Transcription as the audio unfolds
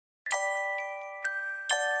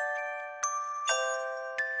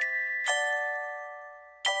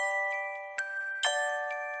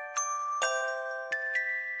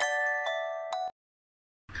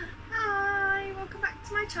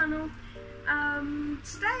channel.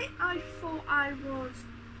 Today I thought I would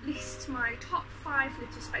list my top 5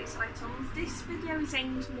 littlespace items. This video is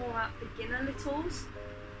aimed more at beginner littles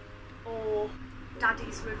or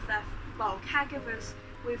daddies with their, well, caregivers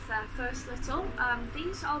with their first little.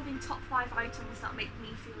 These are the top 5 items that make me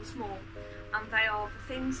feel small, and they are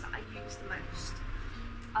the things that I use the most.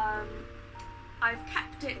 I've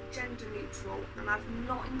kept it gender neutral, and I've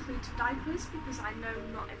not included diapers because I know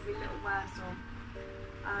not every little wears them.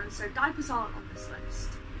 So diapers aren't on this list.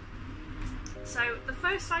 So the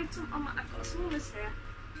first item on my, I've got a small list here,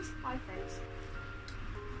 just 5 things.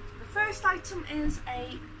 The first item is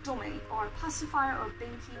a dummy, or a pacifier, or a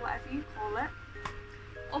binky, whatever you call it.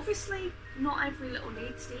 Obviously, not every little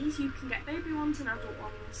needs these. You can get baby ones and adult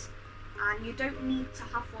ones, and you don't need to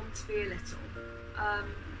have one to be a little.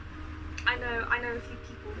 I know a few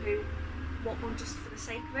people who want one just for the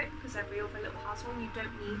sake of it, because every other little has one. You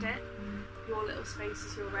don't need it. Your little space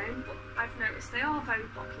is your own, but I've noticed they are very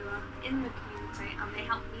popular in the community and they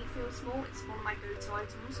help me feel small. It's one of my go-to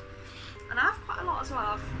items. And I have quite a lot as well.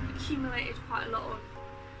 I've accumulated quite a lot of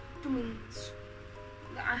dummies.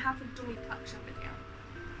 I have a dummy collection video.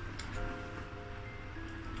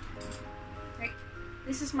 Okay,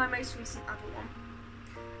 this is my most recent adult one.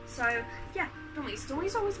 So yeah, dummies.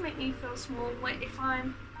 Dummies always make me feel small. If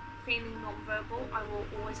I'm feeling non-verbal, I will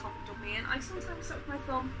always have a dummy in. I sometimes suck my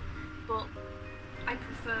thumb, but I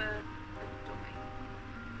prefer a dummy.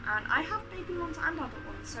 And I have baby ones and adult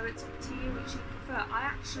ones, so it's up to you which you prefer. I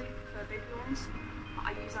actually prefer baby ones, but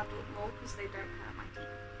I use adult more because they don't hurt my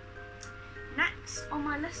teeth. Next on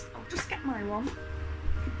my list, I'll just get my one.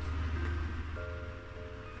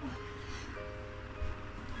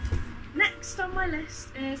 Next on my list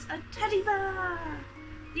is a teddy bear.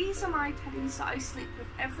 These are my teddies that I sleep with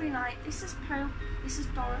every night. This is Pooh, this is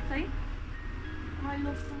Dorothy, and I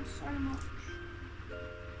love them so much.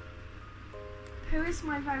 Pooh is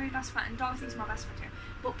my very best friend, and Dorothy's my best friend too.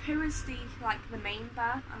 But Pooh is the main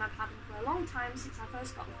bear, and I've had him for a long time, since I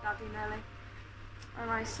first got with Daddy nearly. And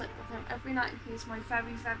I sleep with him every night, and he's my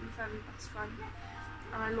very, very, very best friend.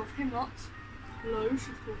 And I love him lots. Hello,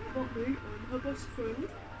 she's talking about me, I'm her best friend.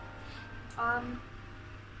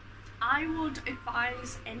 I would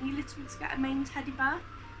advise any little to get a main teddy bear,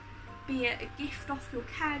 be it a gift off your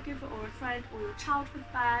caregiver or a friend or your childhood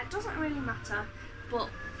bear, it doesn't really matter. But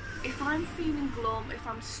if I'm feeling glum, if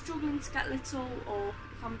I'm struggling to get little, or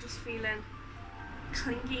if I'm just feeling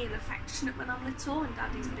clingy and affectionate when I'm little and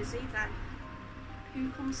Daddy's busy, then Pooh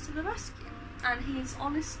comes to the rescue. And he is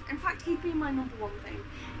honest, in fact he'd be my number one thing.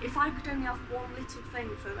 If I could only have one little thing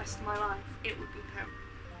for the rest of my life, it would be Pooh.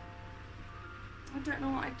 I don't know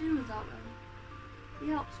what I'd do without him. He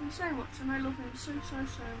helps me so much, and I love him so, so,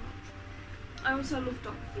 so much. I also love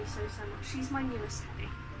Dorothy so, so much. She's my newest teddy.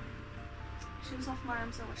 She was off my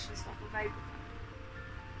arm so much, she's off a very good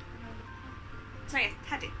friend. So yeah,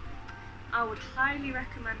 teddy. I would highly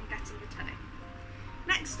recommend getting a teddy.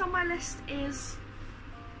 Next on my list is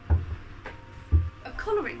a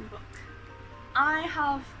colouring book. I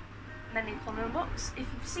have many colouring books. If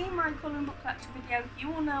you've seen my colouring book collection video, you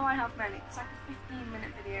will know I have many. It's like a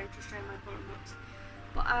 15-minute video just showing my colouring books.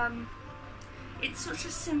 But it's such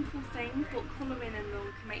a simple thing, but colouring in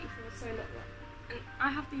them can make you feel so little. And I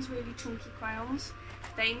have these really chunky crayons.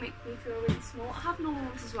 They make me feel really small. I have normal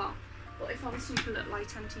ones as well, but if I'm super little, I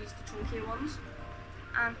tend to use the chunkier ones.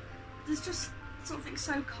 And there's just something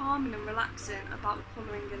so calming and relaxing about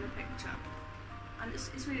colouring in a picture. And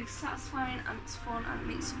it's really satisfying, and it's fun, and it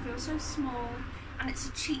makes you feel so small, and it's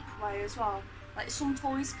a cheap way as well. Like, some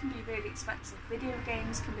toys can be really expensive, video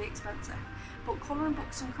games can be expensive, but colouring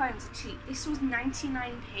books and crayons are cheap. This was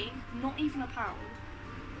 99p, not even £1,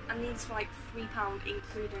 and these were like £3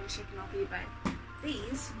 including shipping off eBay.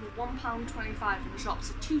 These were £1.25 in the shop,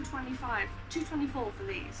 so £2.24 for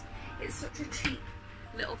these. It's such a cheap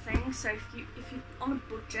little thing, so if you're on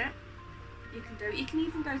a budget, you can do it. You can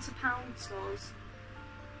even go to pound stores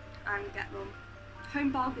and get them.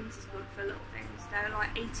 Home Bargains is good for little things. They're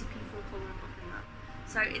like 80p for a colouring book in that.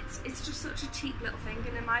 So it's just such a cheap little thing,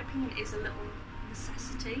 and in my opinion is a little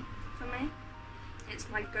necessity for me. It's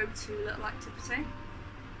my go-to little activity.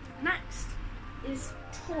 Next is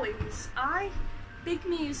toys. Big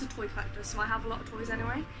me is a toy collector, so I have a lot of toys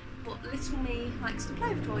anyway, but little me likes to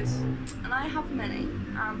play with toys, and I have many.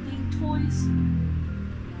 The toys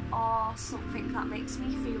are something that makes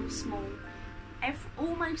me feel small.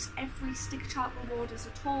 Almost every sticker chart reward is a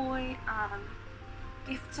toy, and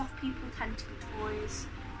gifts off people tend to be toys,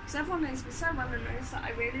 because everyone knows me so well and knows that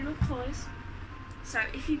I really love toys. So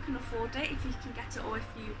if you can afford it, if you can get it, or if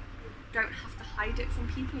you don't have to hide it from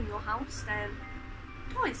people in your house, then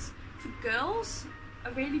toys. For girls,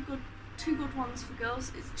 a really good, two good ones for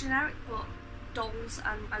girls. It's generic, but dolls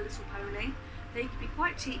and My Little Pony. They can be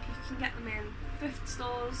quite cheap. You can get them in thrift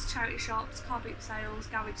stores, charity shops, car boot sales,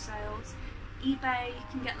 garage sales, eBay. You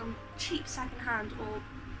can get them cheap second hand or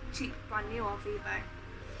cheap brand new off eBay.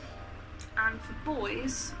 And for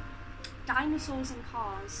boys, dinosaurs and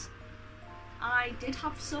cars. I did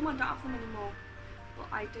have some, I don't have them anymore, but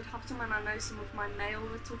I did have some, and I know some of my male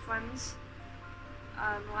little friends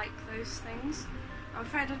like those things. I'm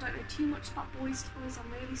afraid I don't know too much about boys' toys,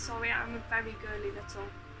 I'm really sorry, I'm a very girly little.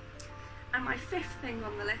 And my fifth thing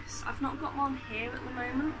on the list, I've not got one here at the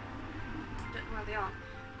moment, I don't know where they are,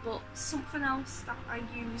 but something else that I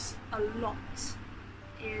use a lot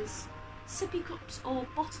is sippy cups or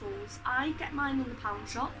bottles. I get mine in the pound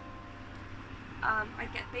shop. I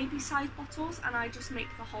get baby size bottles and I just make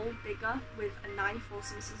the hole bigger with a knife or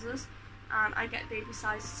some scissors, and I get baby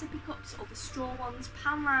size sippy cups or the straw ones.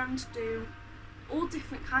 Poundland do all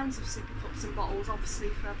different kinds of sippy cups and bottles, obviously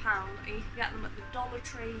for £1, and you can get them at the Dollar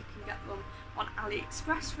Tree, you can get them on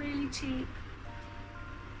AliExpress really cheap,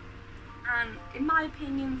 and in my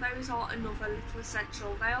opinion those are another little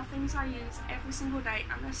essential. They are things I use every single day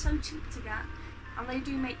and they're so cheap to get, and they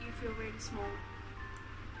do make you feel really small.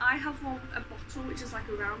 I have a bottle which is like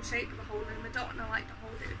a round shape with a hole in the middle, and I like to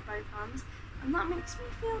hold it with both hands, and that makes me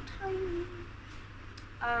feel tiny.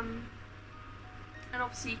 And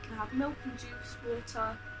obviously you can have milk and juice,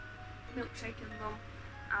 water, milkshake in them,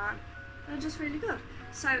 and they're just really good.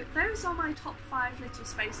 So those are my top 5 little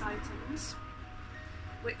space items,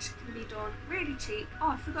 which can be done really cheap.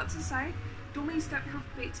 Oh, I forgot to say, dummies don't have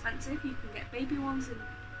to be expensive. You can get baby ones in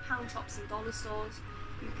pound shops and dollar stores.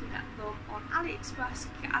 You can get them on AliExpress.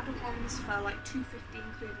 You can get adult ones for like £2.50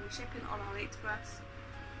 including shipping on AliExpress.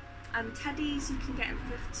 And teddies you can get in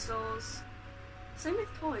thrift stores. Same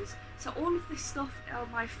with toys. So all of this stuff are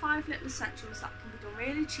my 5 little essentials that can be done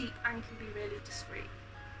really cheap and can be really discreet.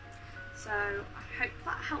 So I hope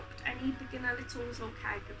that helped any beginner littles or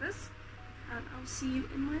caregivers, and I'll see you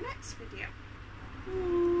in my next video.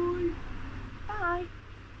 Bye! Bye!